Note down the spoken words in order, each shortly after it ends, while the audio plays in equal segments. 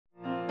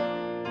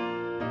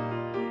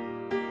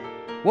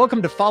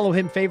Welcome to Follow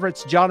Him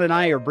Favorites. John and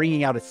I are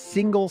bringing out a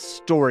single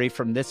story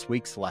from this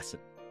week's lesson.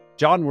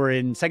 John, we're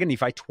in 2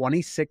 Nephi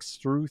 26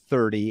 through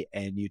 30,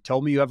 and you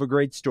told me you have a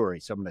great story,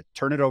 so I'm going to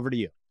turn it over to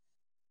you.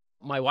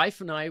 My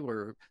wife and I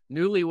were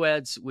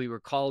newlyweds. We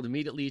were called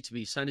immediately to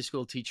be Sunday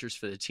school teachers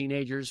for the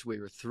teenagers. We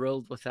were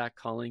thrilled with that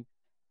calling.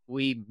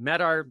 We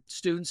met our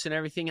students and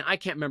everything. I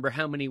can't remember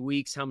how many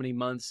weeks, how many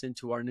months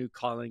into our new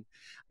calling.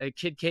 A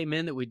kid came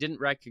in that we didn't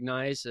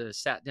recognize,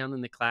 sat down in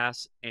the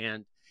class,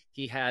 and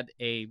he had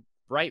a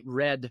bright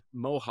red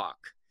Mohawk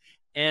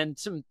and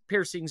some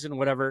piercings and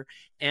whatever.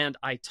 And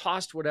I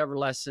tossed whatever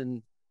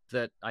lesson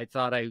that I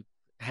thought I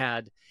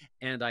had,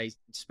 and I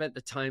spent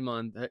the time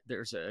on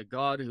there's a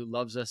God who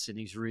loves us and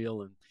he's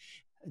real. And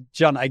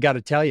John, I got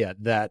to tell you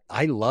that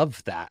I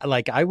love that.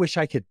 Like, I wish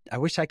I could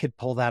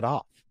pull that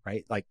off,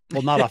 right? Like,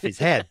 well, not off his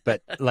head,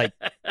 but like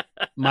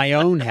my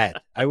own head.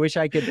 I wish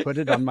I could put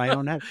it on my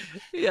own head.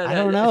 Yeah, I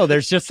don't know.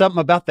 There's just something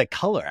about the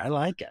color. I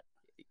like it.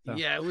 So.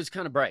 Yeah, it was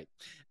kind of bright.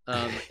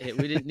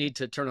 We didn't need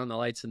to turn on the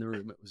lights in the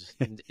room. It was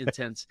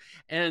intense.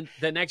 And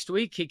the next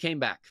week he came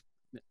back.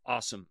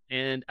 Awesome.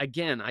 And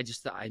again, I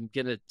just thought I'm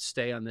going to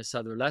stay on this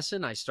other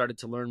lesson. I started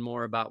to learn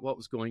more about what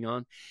was going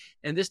on.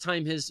 And this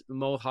time his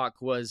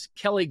Mohawk was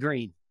Kelly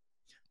green.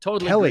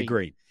 Totally Kelly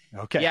green.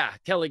 Okay. Yeah,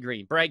 Kelly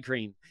green, bright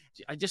green.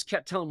 I just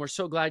kept telling him, we're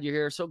so glad you're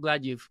here. So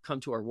glad you've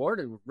come to our ward,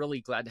 and we're really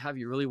glad to have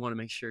you. Really want to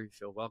make sure you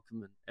feel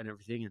welcome and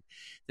everything. And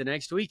the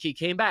next week he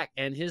came back,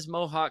 and his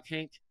Mohawk,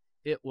 Hank,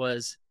 it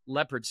was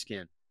leopard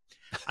skin.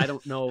 I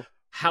don't know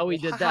how he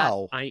did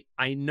that.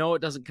 I know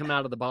it doesn't come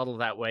out of the bottle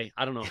that way.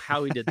 I don't know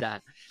how he did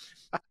that.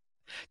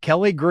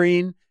 Kelly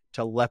green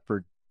to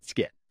leopard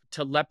skin.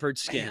 To leopard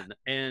skin. Man.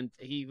 And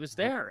he was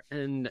there.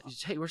 And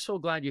hey, we're so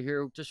glad you're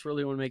here. Just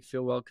really want to make you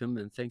feel welcome.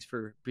 And thanks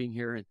for being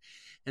here.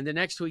 And the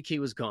next week he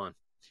was gone.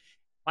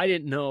 I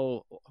didn't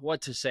know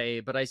what to say,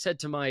 but I said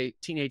to my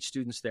teenage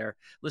students there,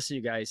 listen,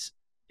 you guys,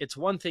 it's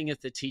one thing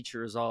if the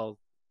teacher is all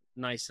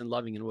nice and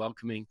loving and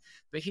welcoming,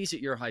 but he's at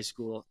your high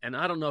school, and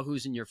I don't know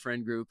who's in your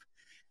friend group,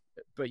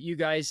 but you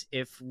guys,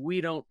 if we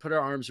don't put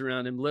our arms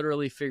around him,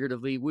 literally,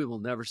 figuratively, we will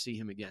never see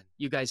him again.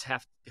 You guys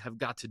have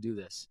got to do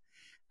this.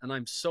 And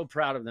I'm so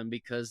proud of them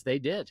because they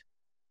did.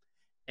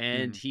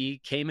 And he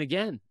came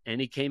again,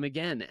 and he came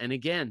again and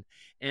again.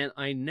 And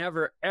I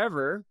never,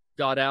 ever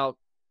got out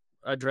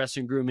a dress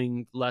and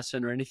grooming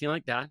lesson or anything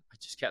like that. I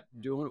just kept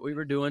doing what we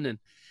were doing. And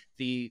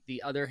the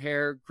other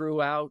hair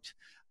grew out.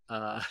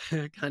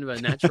 Kind of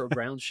a natural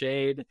brown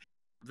shade.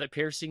 The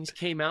piercings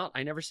came out.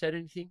 I never said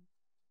anything.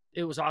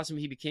 It was awesome.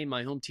 He became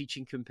my home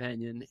teaching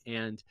companion.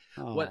 And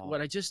what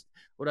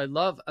I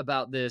love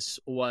about this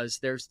was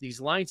there's these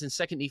lines in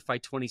 2 Nephi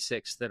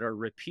 26 that are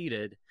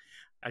repeated.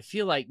 I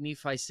feel like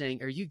Nephi's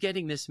saying, are you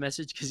getting this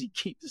message? Because he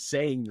keeps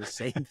saying the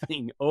same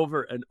thing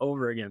over and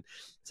over again.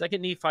 2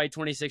 Nephi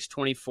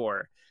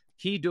 26:24.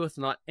 He doeth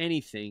not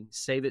anything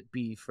save it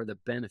be for the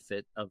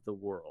benefit of the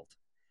world.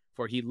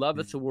 For he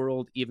loveth the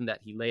world, even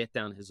that he layeth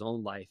down his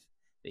own life,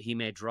 that he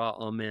may draw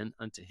all men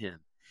unto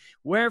him.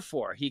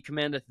 Wherefore he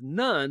commandeth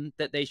none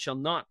that they shall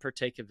not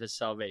partake of his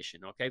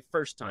salvation. Okay,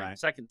 first time, right.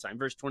 Second time,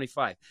 verse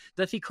 25.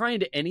 Doth he cry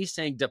unto any,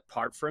 saying,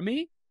 depart from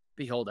me?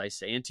 Behold, I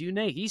say unto you,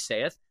 nay. He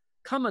saith,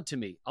 come unto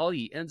me, all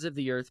ye ends of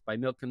the earth, by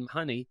milk and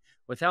honey,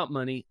 without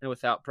money and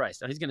without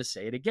price. Now he's going to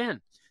say it again.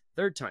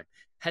 Third time.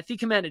 Hath he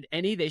commanded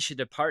any they should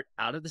depart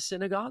out of the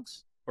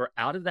synagogues? Or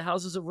out of the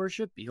houses of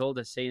worship? Behold,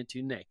 I say unto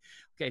you, nay.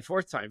 Okay,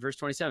 fourth time, verse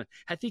 27.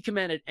 Hath he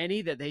commanded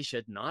any that they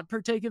should not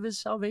partake of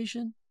his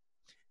salvation?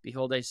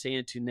 Behold, I say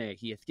unto you, nay.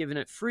 He hath given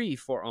it free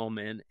for all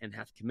men, and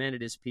hath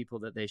commanded his people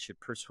that they should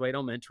persuade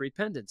all men to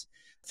repentance.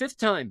 Fifth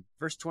time,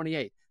 verse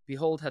 28.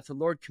 Behold, hath the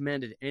Lord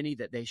commanded any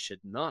that they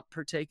should not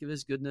partake of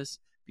his goodness?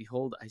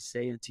 Behold, I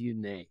say unto you,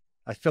 nay.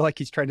 I feel like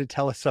he's trying to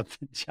tell us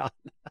something, John.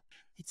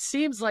 It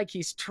seems like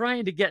he's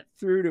trying to get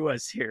through to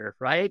us here,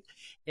 right?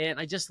 And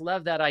I just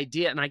love that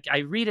idea. And I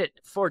read it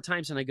 4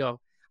 times and I go,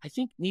 I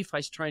think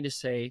Nephi's trying to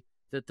say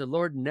that the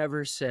Lord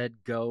never said,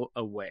 go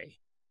away.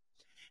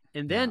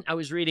 And then I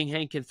was reading,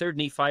 Hank, in 3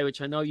 Nephi,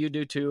 which I know you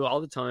do too all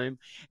the time.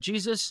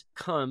 Jesus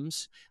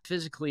comes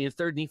physically in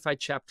 3 Nephi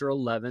chapter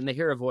 11. They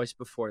hear a voice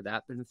before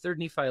that. But in 3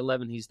 Nephi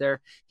 11, he's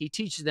there. He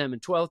teaches them in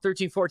 12,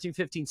 13, 14,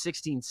 15,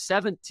 16,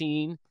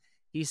 17.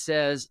 He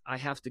says, I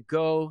have to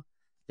go.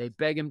 They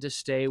beg him to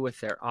stay with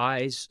their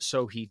eyes,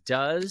 so he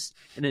does.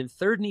 And in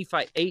 3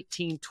 Nephi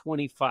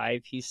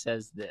 18:25, he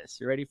says this.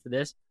 You ready for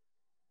this?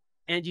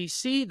 And ye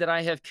see that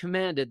I have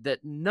commanded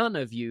that none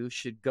of you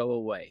should go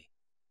away,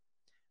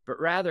 but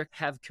rather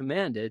have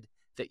commanded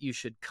that you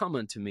should come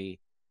unto me,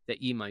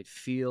 that ye might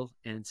feel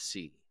and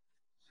see.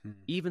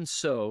 Even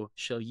so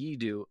shall ye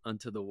do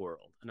unto the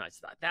world. And I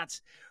thought,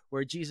 that's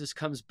where Jesus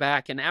comes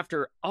back. And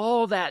after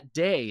all that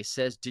day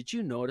says, did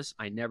you notice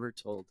I never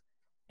told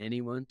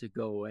anyone to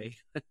go away?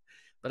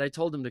 But I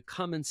told him to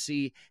come and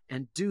see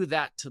and do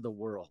that to the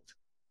world.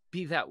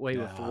 Be that way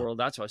with the world.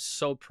 That's why I was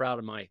so proud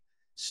of my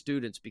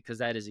students, because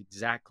that is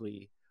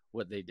exactly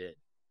what they did.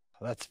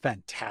 Well, that's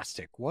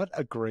fantastic. What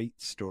a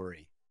great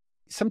story.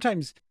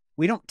 Sometimes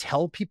we don't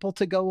tell people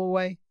to go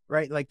away,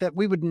 right? Like that,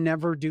 we would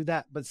never do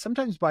that. But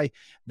sometimes by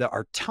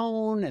our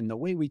tone and the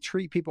way we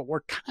treat people,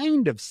 we're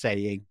kind of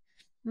saying,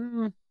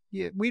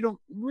 yeah, we don't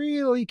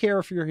really care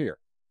if you're here.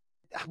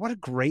 What a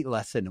great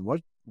lesson. And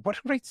what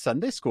a great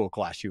Sunday school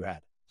class you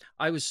had.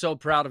 I was so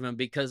proud of him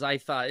because I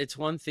thought it's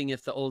one thing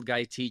if the old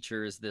guy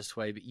teacher is this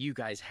way, but you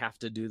guys have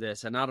to do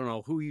this. And I don't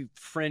know who your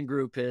friend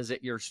group is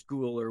at your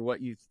school or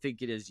what you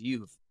think it is.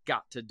 You've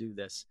got to do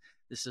this.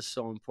 This is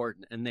so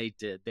important. And they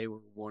did. They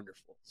were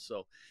wonderful.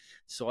 So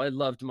I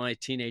loved my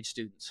teenage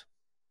students.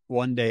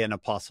 One day an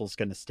apostle's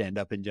going to stand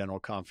up in general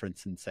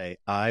conference and say,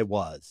 I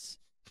was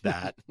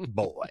that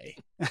boy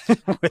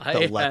with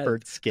the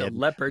leopard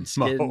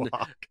skin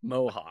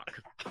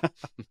mohawk.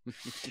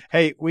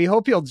 Hey, we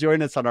hope you'll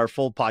join us on our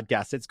full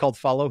podcast. It's called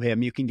Follow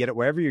Him. You can get it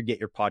wherever you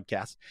get your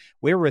podcasts.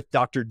 We're with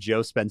Dr.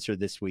 Joe Spencer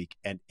this week,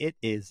 and it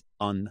is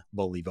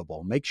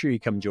unbelievable. Make sure you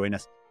come join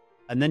us,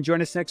 and then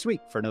join us next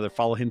week for another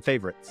Follow Him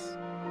Favorites.